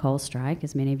 It's about a coal strike,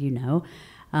 as many of you know.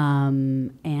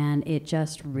 And it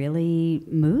just really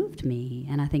moved me,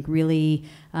 and I think really,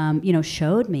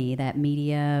 showed me that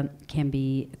media can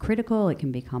be critical, it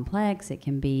can be complex, it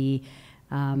can be,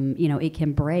 it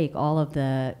can break all of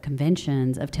the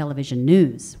conventions of television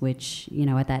news, which,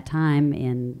 at that time,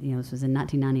 this was in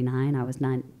 1999, I was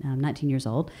 19 years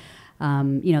old.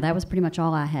 That was pretty much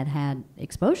all I had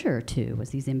exposure to,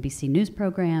 was these NBC news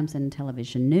programs and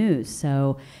television news.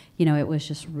 So, it was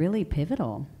just really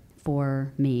pivotal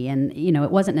for me. And,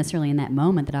 it wasn't necessarily in that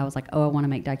moment that I was like, oh, I want to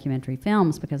make documentary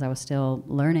films, because I was still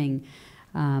learning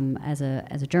as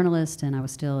a journalist, and I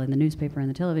was still in the newspaper and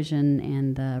the television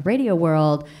and the radio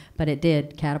world. But it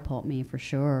did catapult me for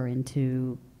sure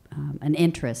into an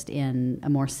interest in a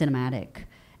more cinematic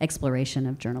exploration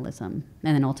of journalism.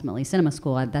 And then ultimately cinema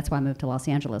school. That's why I moved to Los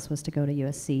Angeles, was to go to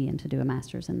USC and to do a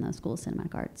master's in the School of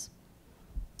Cinematic Arts.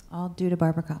 All due to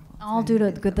Barbara Koppel. All due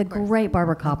to the great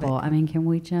Barbara Koppel. I mean, can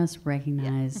we just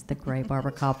recognize the great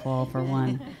Barbara Koppel for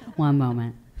one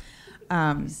moment?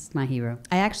 He's my hero.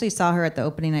 I actually saw her at the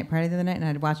opening night party the other night, and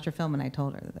I'd watched her film, and I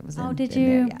told her that was Oh, in, did in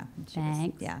you? there. Yeah.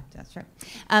 Thanks. Yeah, that's right.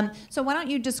 So why don't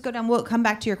you just go down? We'll come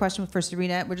back to your question for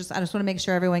Sabrina. I just want to make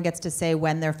sure everyone gets to say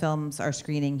when their films are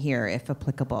screening here, if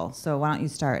applicable. So why don't you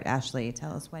start, Ashley?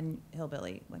 Tell us when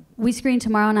Hillbilly. When. We screen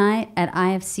tomorrow night at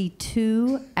IFC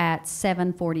 2 at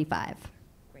 7:45.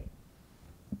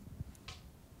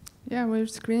 Yeah, we're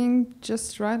screening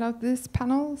just right out this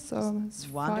panel, so it's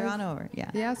Wander on over.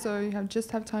 Yeah. Yeah, so you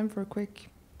just have time for a quick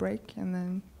break and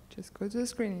then just go to the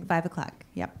screening. 5 o'clock.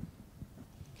 Yep.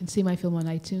 You can see my film on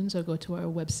iTunes or go to our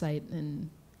website and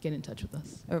get in touch with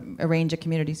us. Arrange a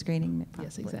community screening.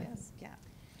 Yes, exactly. Yes. Yeah.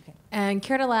 Okay. And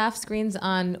Care to Laugh screens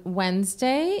on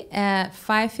Wednesday at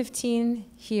 5:15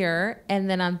 here, and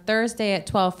then on Thursday at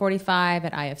 12:45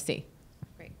 at IFC.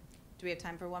 Great. Do we have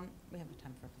time for one? We have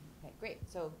time for. Okay. Great.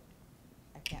 So.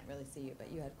 I can't really see you,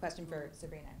 but you had a question for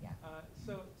Sabrina. Yeah.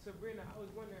 So Sabrina, I was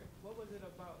wondering, what was it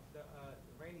about the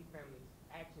Rainey family's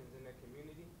actions in their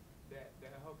community that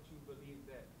helped you believe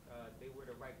that they were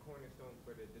the right cornerstone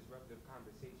for the disruptive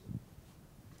conversation?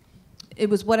 It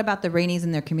was what about the Raineys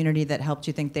in their community that helped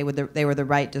you think they were the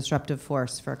right disruptive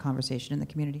force for a conversation in the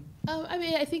community? I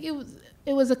mean, I think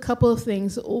it was a couple of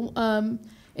things.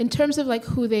 In terms of like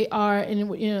who they are, and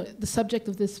the subject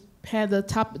of this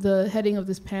the heading of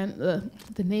this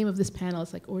the name of this panel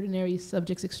is like ordinary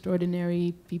subjects,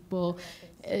 extraordinary people.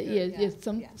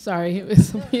 Sorry,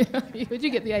 but you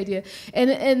get the idea.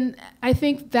 And I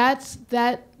think that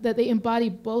they embody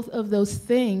both of those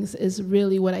things is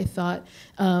really what I thought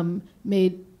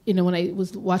made. When I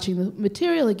was watching the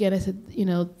material again, I said,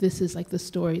 this is like the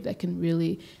story that can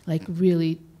really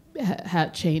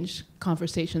change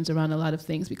conversations around a lot of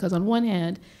things, because on one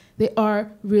hand, they are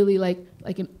really like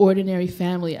an ordinary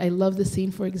family. I love the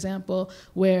scene, for example,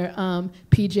 where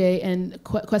PJ and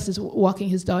Quest is walking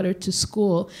his daughter to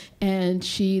school, and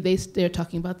they're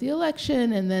talking about the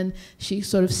election, and then she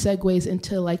sort of segues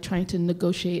into like trying to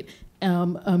negotiate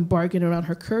bargain around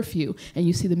her curfew, and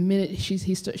you see the minute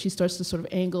she starts to sort of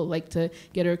angle like to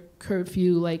get her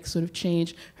curfew like sort of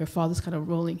change, her father's kind of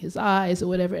rolling his eyes or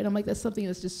whatever, and I'm like, that's something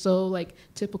that's just so like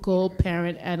typical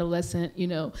parent adolescent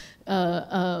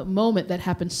moment that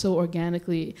happens so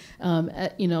organically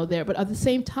there. But at the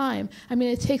same time, I mean,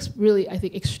 it takes really, I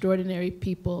think, extraordinary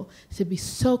people to be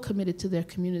so committed to their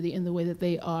community in the way that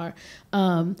they are.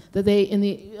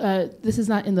 This is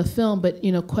not in the film, but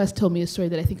Quest told me a story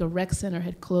that I think a rec center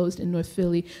had closed in North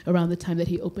Philly around the time that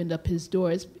he opened up his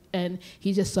doors, and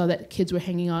he just saw that kids were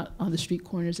hanging out on the street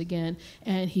corners again,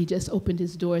 and he just opened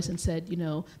his doors and said,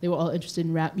 they were all interested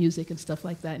in rap music and stuff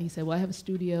like that, and he said, well, I have a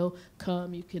studio,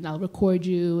 come, I'll record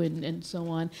you, and so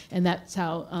on, and that's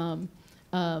how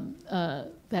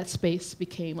that space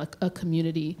became like a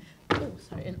community,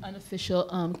 an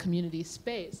unofficial community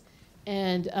space.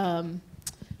 And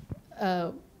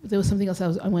there was something else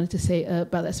I wanted to say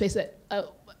about that space that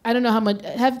I don't know how much.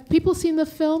 Have people seen the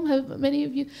film? Have many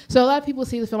of you? So a lot of people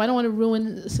see the film. I don't want to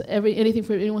ruin anything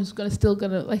for anyone who's still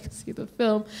gonna like see the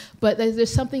film. But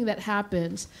there's something that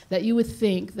happens that you would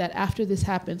think that after this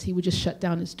happens, he would just shut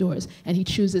down his doors, and he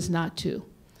chooses not to.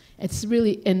 It's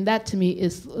really, and that to me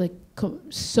is like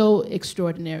so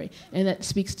extraordinary, and that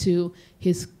speaks to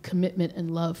his commitment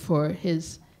and love for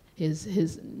his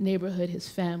neighborhood, his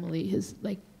family,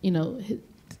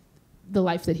 the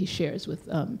life that he shares with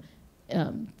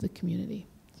the community.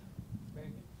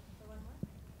 One more?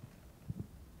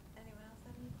 Anyone else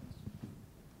have any questions?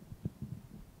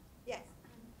 Yes.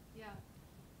 Yeah,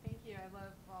 thank you. I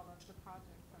love all of the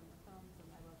projects and the films, and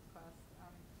I love Quest.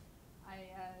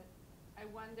 I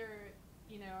wonder,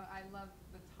 I love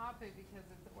the topic because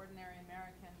it's ordinary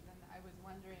Americans, and I was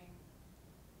wondering,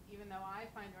 even though I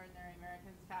find ordinary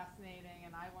Americans fascinating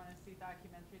and I want to see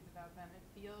documentaries about them, it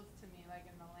feels to me like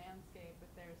in the landscape that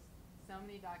there's so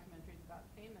many documentaries about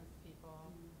famous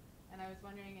people, and I was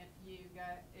wondering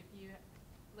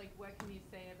what can you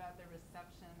say about the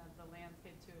reception of the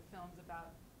landscape to films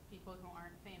about people who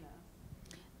aren't famous?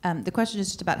 The question is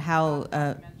just about how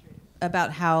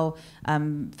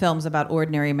films about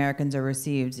ordinary Americans are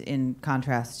received in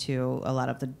contrast to a lot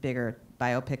of the bigger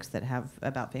biopics that have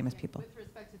about famous people. With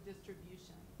respect to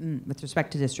distribution. With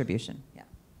respect to distribution, yeah.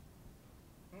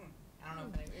 I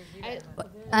don't know.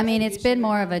 I mean, it's been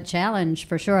more of a challenge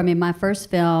for sure. I mean, my first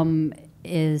film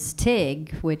is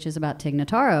Tig, which is about Tig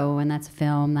Notaro, and that's a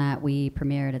film that we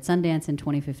premiered at Sundance in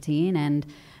 2015. And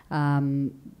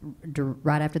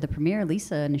right after the premiere,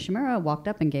 Lisa Nishimura walked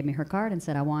up and gave me her card and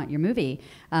said, I want your movie.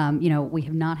 We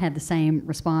have not had the same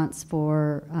response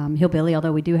for Hillbilly,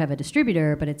 although we do have a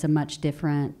distributor, but it's a much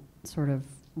different sort of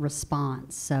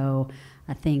response. So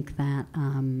I think that,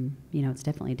 it's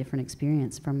definitely a different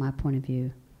experience from my point of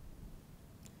view.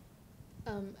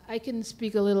 I can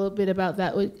speak a little bit about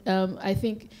that. I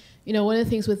think, one of the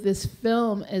things with this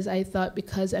film is I thought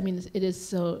because, it is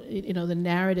so, the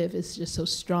narrative is just so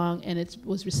strong and it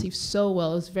was received so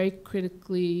well. It was very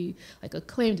critically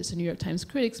acclaimed. It's a New York Times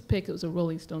Critics Pick. It was a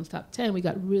Rolling Stones Top 10. We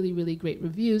got really, really great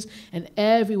reviews. And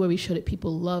everywhere we showed it,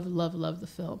 people loved the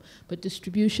film. But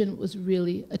distribution was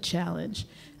really a challenge.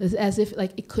 It was as if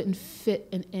it couldn't fit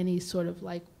in any sort of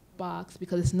box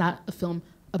because it's not a film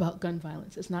about gun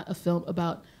violence. It's not a film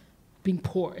about being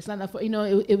poor. It's not enough.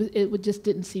 It just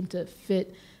didn't seem to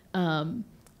fit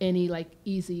any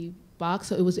easy box.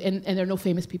 So it was, and there are no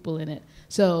famous people in it.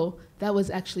 So that was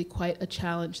actually quite a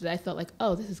challenge. That I felt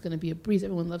oh, this is going to be a breeze.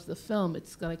 Everyone loves the film.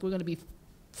 It's we're going to be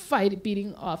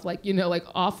beating off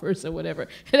offers or whatever.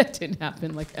 And that didn't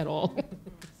happen at all.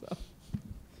 So.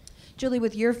 Julie,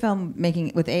 with your film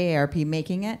making, with AARP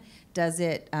making it, does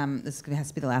it, this has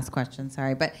to be the last question,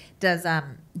 sorry, but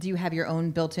do you have your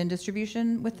own built-in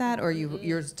distribution with that, or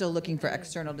you're still looking for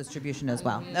external distribution as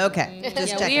well? Okay,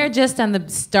 just checking. We are just on the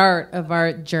start of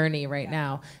our journey right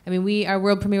now. Our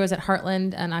world premiere was at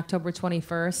Heartland on October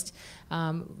 21st.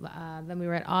 Then we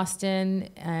were at Austin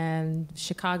and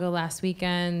Chicago last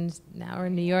weekend. Now we're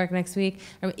in New York next week,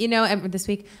 this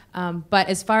week. But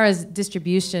as far as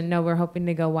distribution, no, we're hoping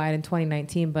to go wide in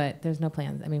 2019, but there's no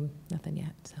plans. Nothing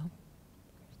yet, so.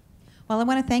 Well, I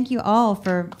want to thank you all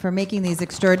for making these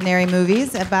extraordinary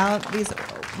movies about these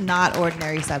not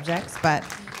ordinary subjects, but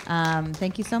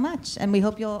thank you so much. And we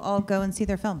hope you'll all go and see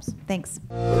their films. Thanks.